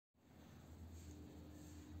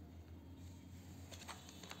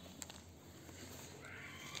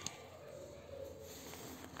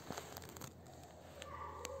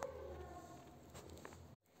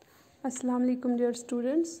Assalamu alaikum dear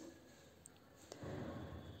students.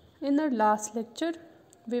 In our last lecture,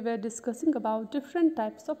 we were discussing about different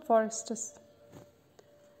types of forests.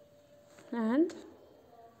 And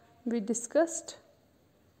we discussed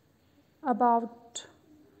about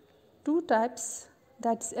two types,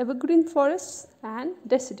 that's evergreen forests and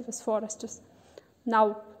deciduous forests.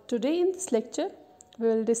 Now, today in this lecture, we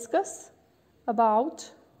will discuss about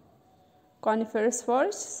coniferous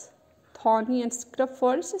forests, thorny and scrub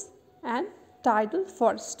forests, and tidal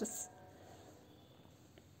forests.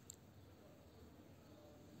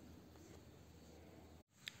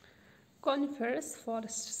 Coniferous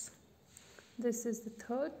forests. This is the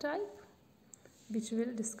third type which we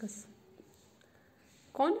will discuss.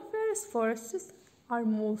 Coniferous forests are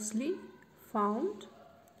mostly found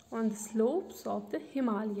on the slopes of the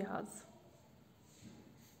Himalayas.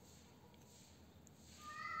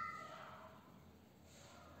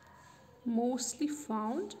 Mostly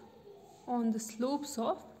found on the slopes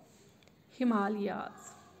of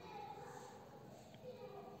Himalayas.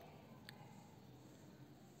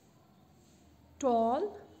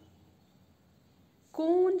 Tall,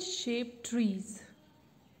 cone-shaped trees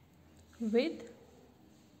with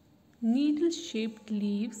needle-shaped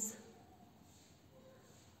leaves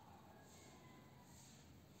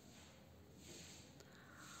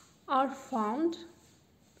are found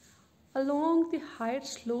along the higher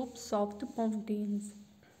slopes of the mountains.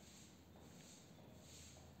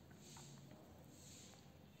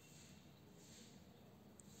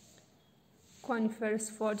 Coniferous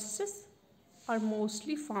forests are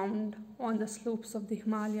mostly found on the slopes of the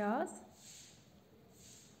Himalayas,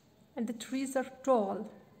 and the trees are tall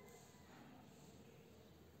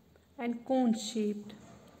and cone-shaped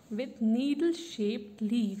with needle-shaped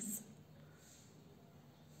leaves.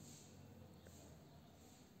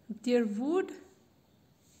 Their wood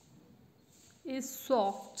is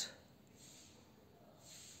soft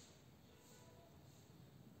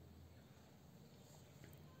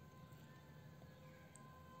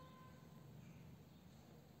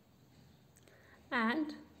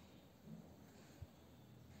and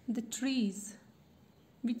the trees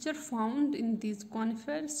which are found in these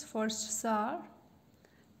coniferous forests are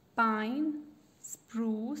pine,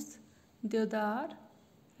 spruce, deodar,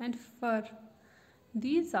 and fir.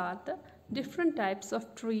 These are the different types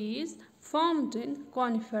of trees found in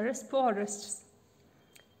coniferous forests: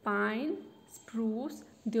 pine, spruce,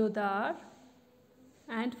 deodar,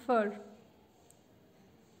 and fir.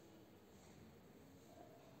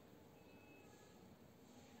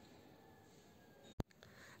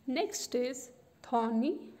 Next is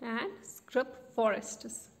thorny and scrub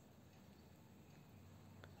forests.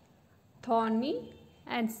 Thorny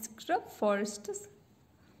and scrub forests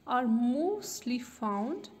are mostly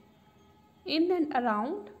found in and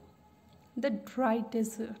around the dry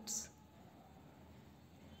deserts.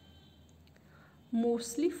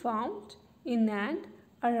 Mostly found in and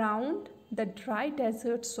around the dry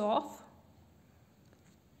deserts of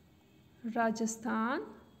Rajasthan,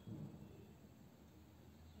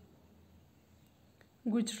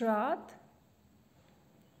 Gujarat,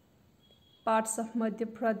 parts of Madhya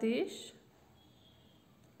Pradesh,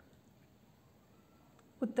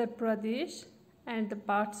 Uttar Pradesh, and the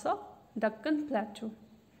parts of Deccan Plateau.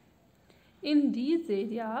 In these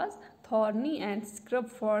areas, thorny and scrub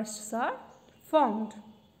forests are found.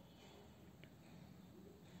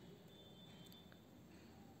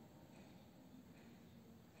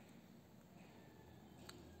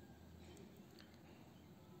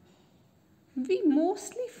 We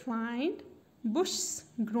mostly find bushes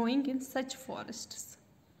growing in such forests.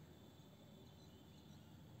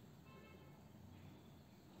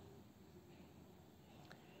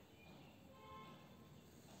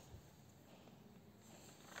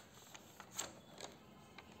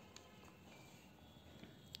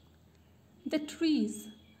 The trees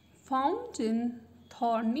found in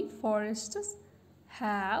thorny forests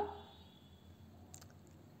have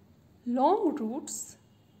long roots,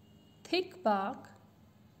 thick bark,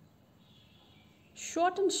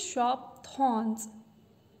 short and sharp thorns,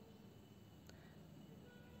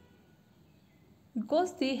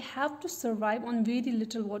 because they have to survive on very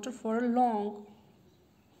little water for long.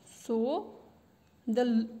 So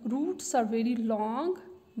the roots are very long,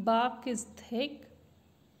 bark is thick,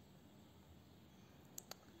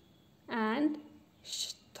 and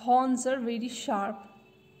thorns are very sharp.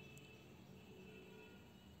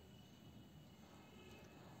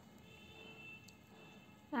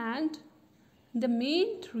 And the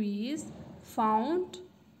main trees found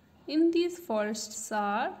in these forests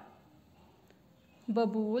are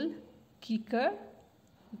babool, kikar,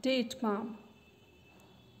 date palm.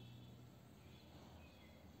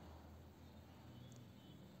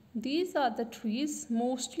 These are the trees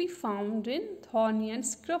mostly found in thorny and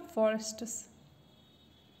scrub forests.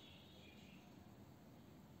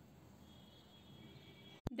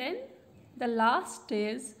 Then the last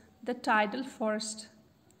is the tidal forest.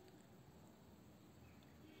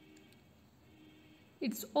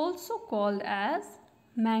 It's also called as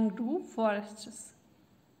mangrove forests.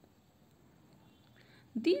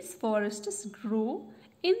 These forests grow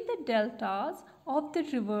in the deltas of the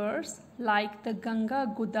rivers like the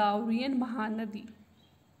Ganga, Godavari and Mahanadi.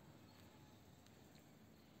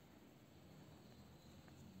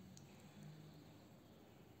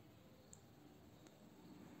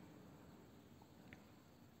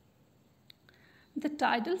 The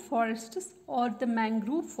tidal forests or the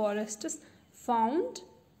mangrove forests found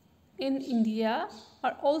in India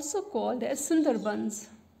are also called as Sundarbans.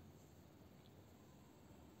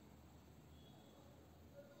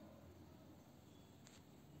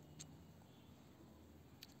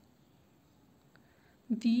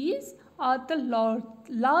 These are the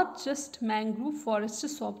largest mangrove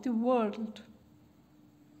forests of the world.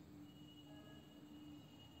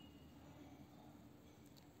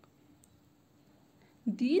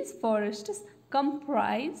 These forests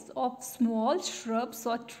comprise of small shrubs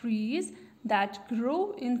or trees that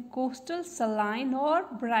grow in coastal saline or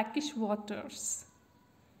brackish waters.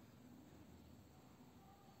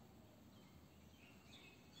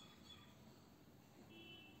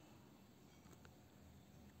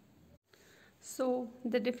 So,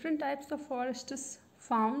 the different types of forests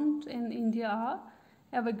found in India are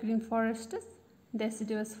evergreen forests,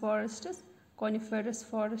 deciduous forests, coniferous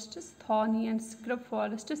forests, thorny and scrub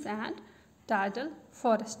forests, and tidal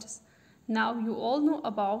forests. Now you all know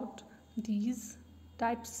about these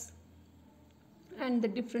types and the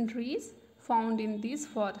different trees found in these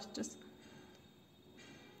forests.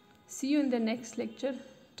 See you in the next lecture.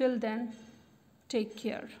 Till then, take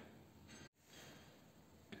care.